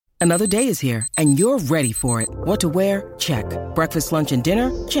Another day is here, and you're ready for it. What to wear? Check. Breakfast, lunch, and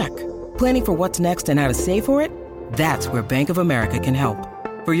dinner? Check. Planning for what's next and how to save for it? That's where Bank of America can help.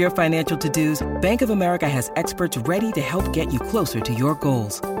 For your financial to-dos, Bank of America has experts ready to help get you closer to your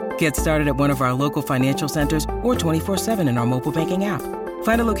goals. Get started at one of our local financial centers or 24/7 in our mobile banking app.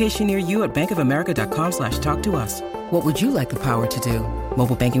 Find a location near you at bankofamerica.com/talktous. What would you like the power to do?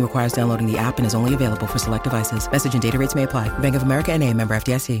 Mobile banking requires downloading the app and is only available for select devices. Message and data rates may apply. Bank of America N.A., member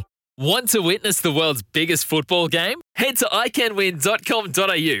FDIC. Want to witness the world's biggest football game? Head to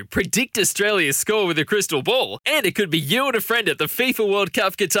iCanWin.com.au, predict Australia's score with a crystal ball, and it could be you and a friend at the FIFA World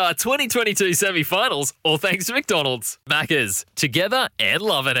Cup Qatar 2022 semi-finals, all thanks to McDonald's. Maccas, together and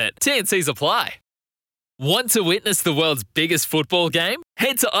loving it. TNCs apply. Want to witness the world's biggest football game?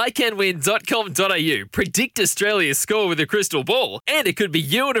 Head to iCanWin.com.au, predict Australia's score with a crystal ball, and it could be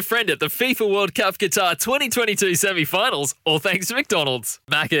you and a friend at the FIFA World Cup Qatar 2022 semi-finals, all thanks to McDonald's.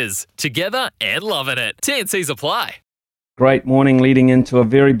 Maccas, together and loving it. TNCs apply. Great morning leading into a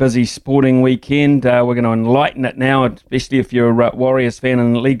very busy sporting weekend. We're going to enlighten it now, especially if you're a Warriors fan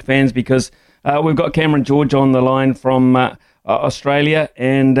and League fans, because we've got Cameron George on the line from Australia,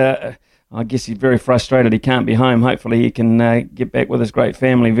 and I guess he's very frustrated he can't be home. Hopefully he can get back with his great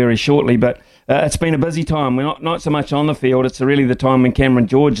family very shortly. But it's been a busy time. We're not so much on the field. It's really the time when Cameron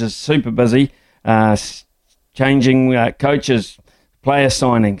George is super busy, changing coaches, player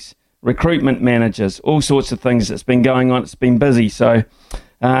signings, recruitment managers, all sorts of things that's been going on. It's been busy. So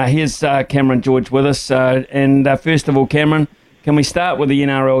here's Cameron George with us. And first of all, Cameron, can we start with the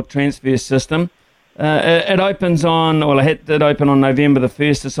NRL transfer system? It opens on, well, it did open on November the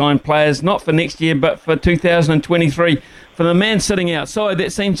 1st to sign players, not for next year, but for 2023. For the man sitting outside,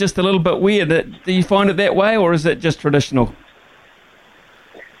 that seems just a little bit weird. Do you find it that way, or is it just traditional?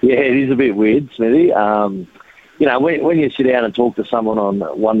 Yeah, it is a bit weird, Smithy. You know, when you sit down and talk to someone on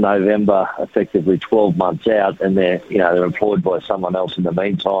 1 November, effectively 12 months out, and they're employed by someone else in the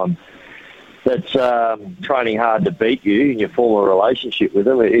meantime, that's training hard to beat you and you form a relationship with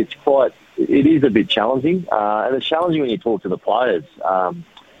them, it is a bit challenging. And it's challenging when you talk to the players.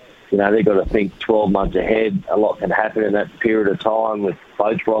 They've got to think 12 months ahead. A lot can happen in that period of time with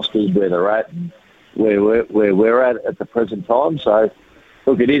both rosters, where they're at and where we're at the present time. So,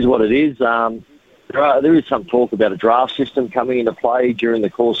 look, it is what it is. There is some talk about a draft system coming into play during the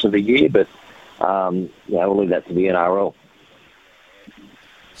course of the year, but we'll leave that to the NRL.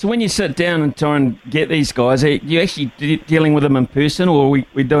 So when you sit down and try and get these guys, are you actually dealing with them in person, or are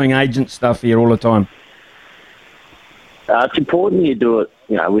we doing agent stuff here all the time? It's important you do it,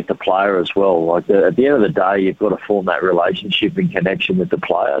 with the player as well. Like at the end of the day, you've got to form that relationship and connection with the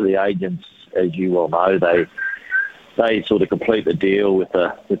player. The agents, as you well know, they sort of complete the deal with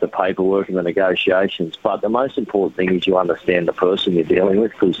the paperwork and the negotiations. But the most important thing is you understand the person you're dealing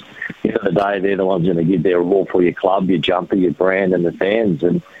with, because at the end of the day, they're the ones going to give their all for your club, your jumper, your brand, and the fans.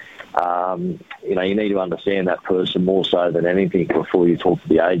 And you need to understand that person more so than anything before you talk to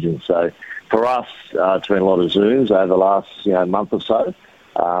the agent. So for us, it's been a lot of Zooms over the last month or so.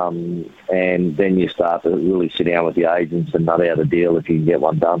 And then you start to really sit down with the agents and nut out a deal if you can get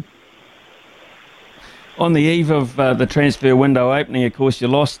one done. On the eve of the transfer window opening, of course, you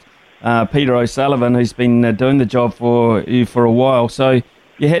lost Peter O'Sullivan, who's been doing the job for you for a while. So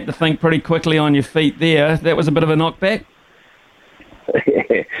you had to think pretty quickly on your feet there. That was a bit of a knockback.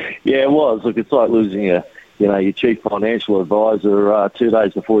 Yeah, it was. Look, it's like losing your chief financial advisor 2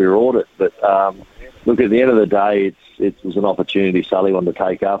 days before your audit. But look, at the end of the day, it was an opportunity Sully wanted to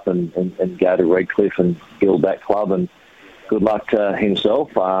take up and go to Redcliffe and build that club, and good luck to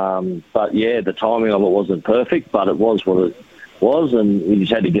himself. But yeah, the timing of it wasn't perfect, but it was what it was, and we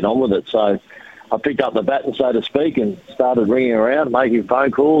just had to get on with it. So I picked up the baton, so to speak, and started ringing around, making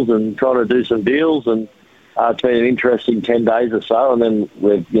phone calls and trying to do some deals. And it's been an interesting 10 days or so, and then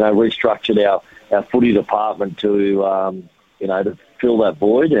we've restructured our footy department to fill that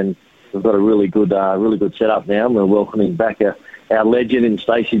void, and we've got a really good setup now, and we're welcoming back our legend in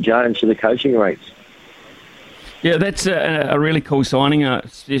Stacey Jones to the coaching ranks. Yeah, that's a really cool signing,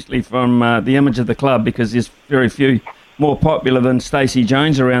 especially from the image of the club, because there's very few more popular than Stacey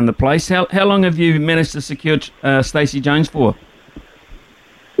Jones around the place. How long have you managed to secure Stacey Jones for?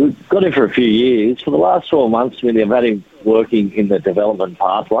 We've got him for a few years. For the last 12 months, I've had him working in the development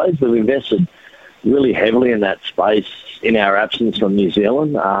pathways. We've invested really heavily in that space in our absence from New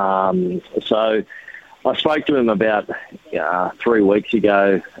Zealand. So I spoke to him about 3 weeks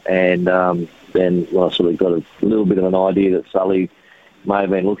ago, and then I sort of got a little bit of an idea that Sully may have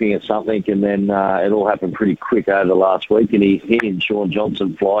been looking at something, and then it all happened pretty quick over the last week, and he and Sean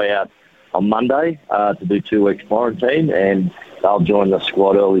Johnson fly out on Monday to do 2 weeks quarantine, and they'll join the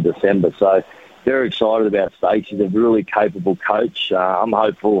squad early December. So very excited about Stacey. He's a really capable coach. I'm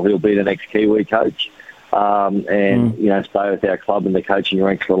hopeful he'll be the next Kiwi coach and stay with our club in the coaching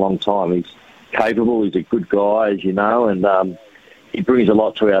ranks for a long time. He's capable. He's a good guy, as you know, and he brings a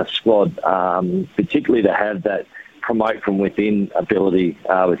lot to our squad, particularly to have that promote from within ability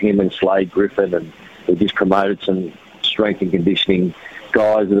with him and Slade Griffin, and we just promoted some strength and conditioning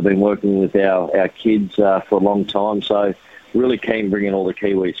guys that have been working with our kids for a long time. So really keen bringing all the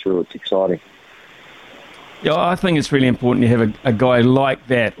Kiwis through. It's exciting. Yeah, I think it's really important to have a guy like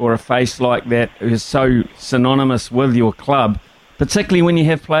that or a face like that who's so synonymous with your club, particularly when you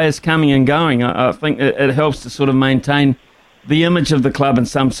have players coming and going. I think it helps to sort of maintain the image of the club in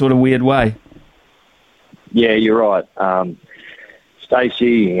some sort of weird way. Yeah, you're right.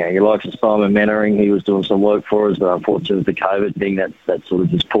 Stacey, he likes his time in Mannering. He was doing some work for us, but unfortunately with the COVID thing, that sort of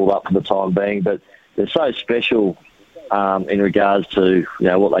just pulled up for the time being. But they're so special in regards to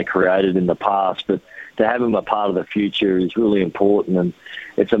what they created in the past. But to have them a part of the future is really important. And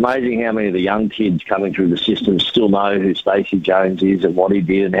it's amazing how many of the young kids coming through the system still know who Stacey Jones is and what he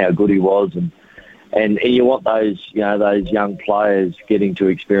did and how good he was. And you want those young players getting to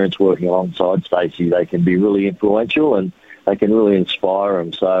experience working alongside Stacey. They can be really influential and they can really inspire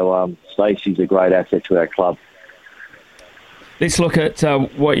them. So Stacey's a great asset to our club. Let's look at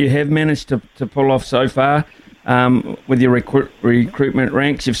what you have managed to pull off so far with your recruitment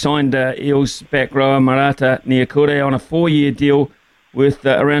ranks. You've signed Eels back rower Marata Niakure on a 4-year deal worth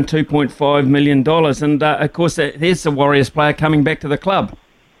around $2.5 million. And, of course, there's the Warriors player coming back to the club.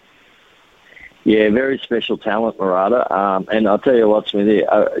 Yeah, very special talent, Marata. And I'll tell you what, Smithy,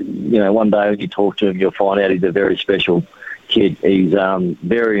 one day when you talk to him, you'll find out he's a very special kid. He's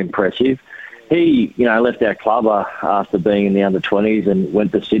very impressive. He, left our club after being in the under-20s and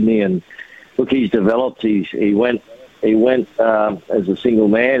went to Sydney. And, look, he's developed. He went as a single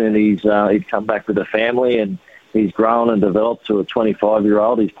man, and he's come back with a family, and he's grown and developed to a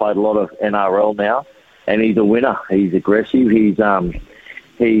 25-year-old. He's played a lot of NRL now, and he's a winner. He's aggressive.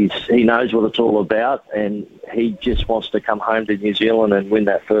 He knows what it's all about, and he just wants to come home to New Zealand and win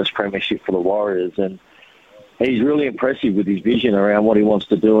that first premiership for the Warriors. And he's really impressive with his vision around what he wants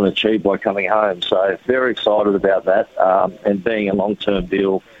to do and achieve by coming home. So very excited about that. And being a long-term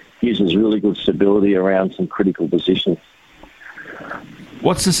deal gives us really good stability around some critical positions.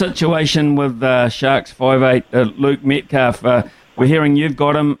 What's the situation with Sharks 5'8", Luke Metcalf? We're hearing you've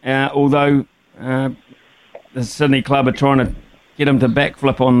got him, although the Sydney club are trying to get him to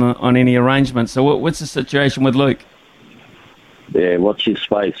backflip on any arrangement. So what's the situation with Luke? Yeah, watch his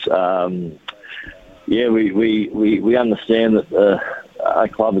space. We understand that our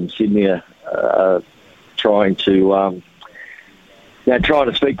club in Sydney are trying to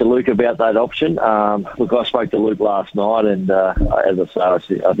speak to Luke about that option. Look, I spoke to Luke last night, and as I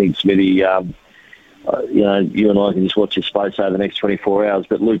say, I think Smithy, you and I can just watch his space over the next 24 hours,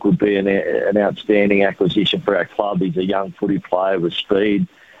 but Luke would be an outstanding acquisition for our club. He's a young footy player with speed.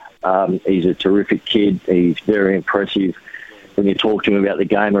 He's a terrific kid. He's very impressive. When you talk to him about the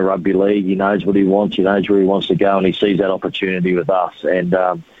game of rugby league, he knows what he wants, he knows where he wants to go, and he sees that opportunity with us. And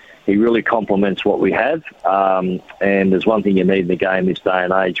he really complements what we have. And there's one thing you need in the game this day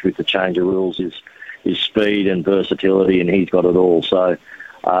and age with the change of rules is speed and versatility, and he's got it all. So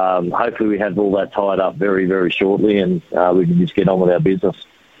hopefully we have all that tied up very, very shortly, and we can just get on with our business.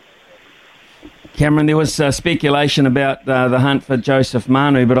 Cameron, there was speculation about the hunt for Joseph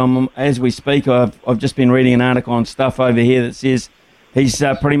Manu, but as we speak, I've just been reading an article on Stuff over here that says he's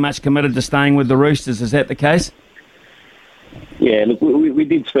pretty much committed to staying with the Roosters. Is that the case? Yeah, look, we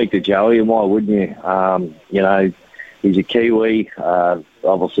did speak to Joey, and why wouldn't you? He's a Kiwi,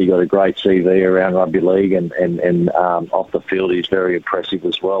 obviously got a great CV around rugby league, and off the field he's very impressive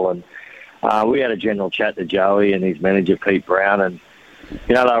as well. And we had a general chat to Joey and his manager, Pete Brown, and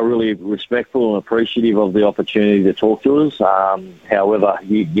they were really respectful and appreciative of the opportunity to talk to us. However,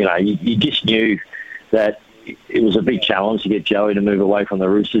 you just knew that it was a big challenge to get Joey to move away from the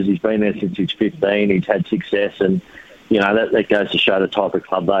Roosters. He's been there since he's 15. He's had success, and that goes to show the type of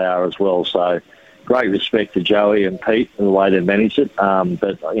club they are as well. So great respect to Joey and Pete and the way they've managed it.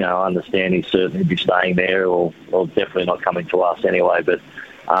 But I understand he's certainly be staying there, or definitely not coming to us anyway. But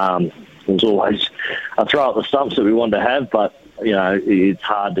it was always a throw at the stumps that we wanted to have, but it's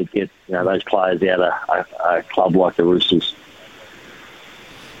hard to get those players out of a club like the Roosters.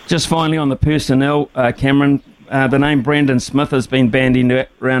 Just finally on the personnel, Cameron, the name Brandon Smith has been bandied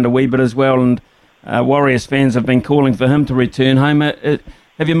around a wee bit as well, and Warriors fans have been calling for him to return home.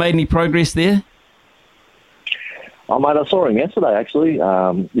 Have you made any progress there? Oh, mate, I saw him yesterday, actually.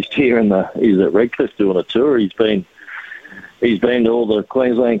 Just here he's at Redcliffe doing a tour. He's been to all the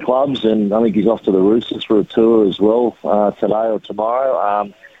Queensland clubs, and I think he's off to the Roosters for a tour as well today or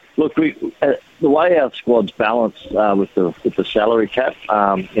tomorrow. Look, the way our squad's balanced with the salary cap,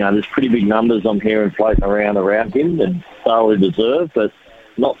 there's pretty big numbers I'm hearing floating around him, and thoroughly deserved, but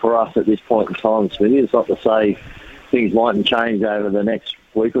not for us at this point in time, Smithy. It's not to say things mightn't change over the next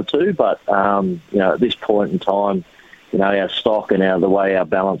week or two, but at this point in time, our stock and the way our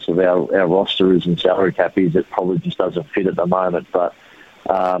balance of our roster is and salary cap is, it probably just doesn't fit at the moment. But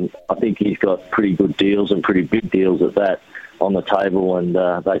I think he's got pretty good deals and pretty big deals at that on the table, and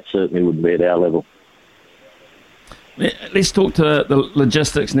they certainly wouldn't be at our level. Let's talk to the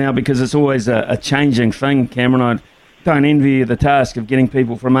logistics now, because it's always a changing thing, Cameron. I don't envy you the task of getting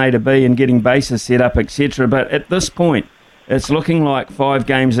people from A to B and getting bases set up, etc. But at this point, it's looking like 5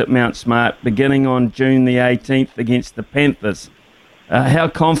 games at Mount Smart, beginning on June the 18th against the Panthers. How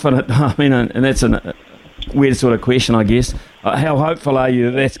confident, I mean, and that's a weird sort of question, I guess, how hopeful are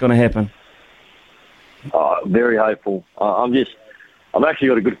you that's going to happen? Very hopeful. I've actually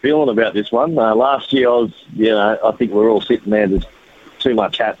got a good feeling about this one. Last year, I think we're all sitting there. There's too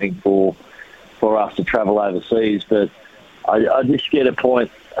much happening for us to travel overseas, but I just get a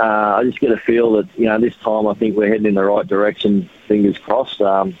point. I just get a feel that this time I think we're heading in the right direction. Fingers crossed.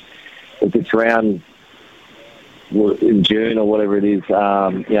 If it's around in June or whatever it is,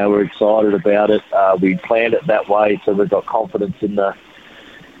 we're excited about it. We planned it that way, so we've got confidence in the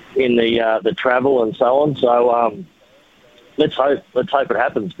travel and so on. So let's hope it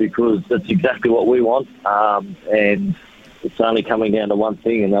happens, because that's exactly what we want. And it's only coming down to one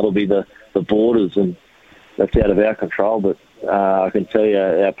thing, and that'll be the borders, and that's out of our control. But I can tell you,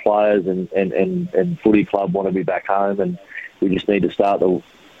 our players and footy club want to be back home, and we just need to start the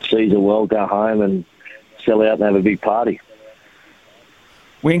season well, go home and sell out and have a big party.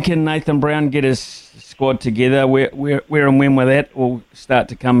 When can Nathan Brown get his squad together? Where and when will that all start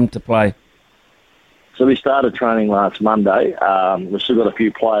to come into play? So we started training last Monday. We've still got a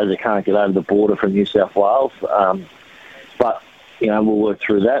few players that can't get over the border from New South Wales. But, we'll work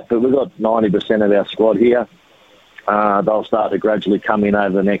through that. But we've got 90% of our squad here. They'll start to gradually come in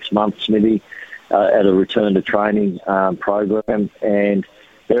over the next month, Smithy, at a return to training program. And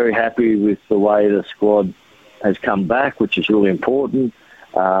very happy with the way the squad has come back, which is really important.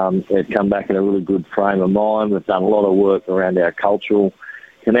 They've come back in a really good frame of mind. We've done a lot of work around our cultural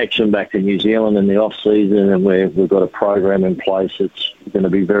connection back to New Zealand in the off-season, and we've got a program in place that's going to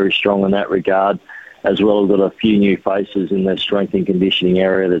be very strong in that regard. As well, we've got a few new faces in the strength and conditioning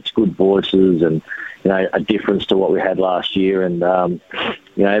area that's good voices and, a difference to what we had last year. And,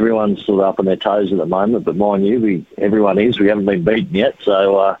 everyone's sort of up on their toes at the moment, but mind you, everyone is. We haven't been beaten yet,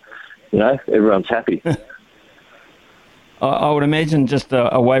 so, everyone's happy. I would imagine, just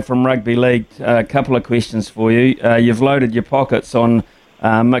away from rugby league, a couple of questions for you. You've loaded your pockets on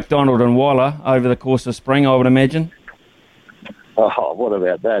McDonald and Waller over the course of spring, I would imagine. Oh, what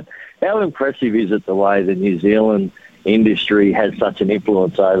about that? How impressive is it the way the New Zealand industry has such an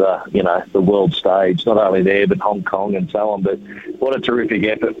influence over, the world stage, not only there, but Hong Kong and so on. But what a terrific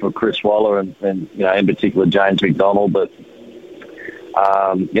effort for Chris Waller and in particular James McDonald. But,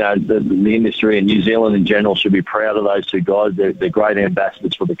 the industry and New Zealand in general should be proud of those two guys. They're great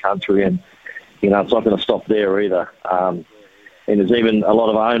ambassadors for the country, and, it's not going to stop there either. And there's even a lot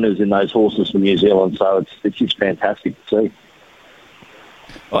of owners in those horses from New Zealand, so it's just fantastic to see.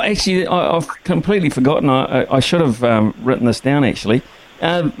 Well, actually, I've completely forgotten. I should have written this down, actually,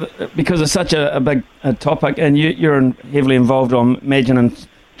 because it's such a big topic, and you're heavily involved, I imagine, in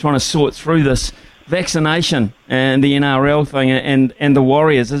trying to sort through this vaccination and the NRL thing and the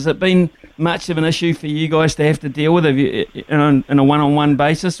Warriors. Has it been much of an issue for you guys to have to deal with in a one-on-one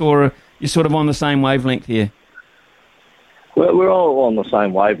basis, or are you sort of on the same wavelength here? Well, we're all on the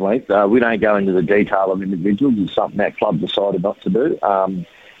same wavelength. We don't go into the detail of individuals. It's something our club decided not to do.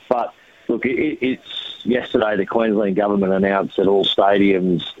 But, look, it's yesterday the Queensland government announced that all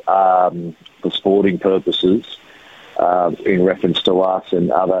stadiums for sporting purposes, in reference to us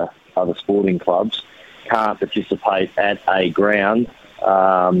and other sporting clubs, can't participate at a ground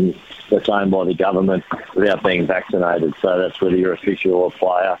that's owned by the government without being vaccinated. So that's whether you're official or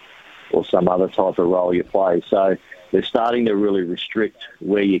player or some other type of role you play. So they're starting to really restrict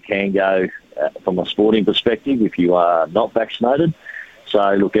where you can go from a sporting perspective if you are not vaccinated.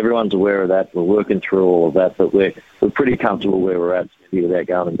 So, look, everyone's aware of that. We're working through all of that, but we're pretty comfortable where we're at without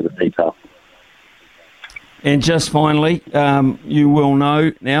going into the detail. And just finally, you will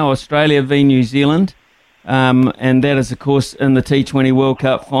know now Australia v New Zealand, and that is, of course, in the T20 World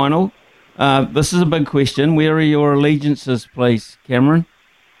Cup final. This is a big question. Where are your allegiances, please, Cameron?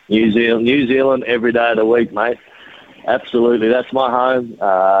 New Zealand every day of the week, mate. Absolutely, that's my home.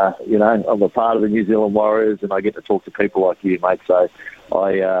 I'm a part of the New Zealand Warriors, and I get to talk to people like you, mate. So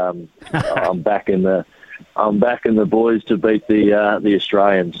I'm backing the boys to beat the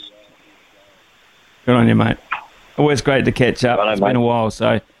Australians. Good on you, mate. Always great to catch up. It's been a while,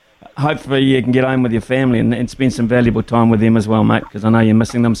 so hopefully you can get home with your family and spend some valuable time with them as well, mate, because I know you're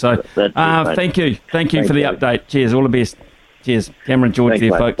missing them. So thank you for the update. Cheers, all the best. Cheers. Cameron George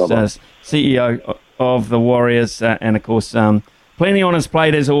there, folks, CEO of the Warriors, and of course plenty on his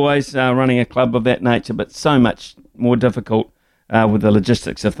plate as always, running a club of that nature, but so much more difficult with the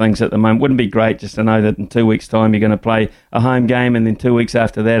logistics of things at the moment. Wouldn't it be great just to know that in 2 weeks' time you're going to play a home game, and then 2 weeks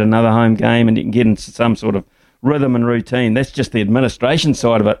after that another home game, and you can get into some sort of rhythm and routine. That's just the administration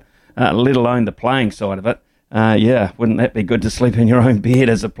side of it, let alone the playing side of it. Wouldn't that be good to sleep in your own bed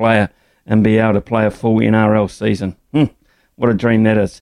as a player and be able to play a full NRL season? What a dream that is.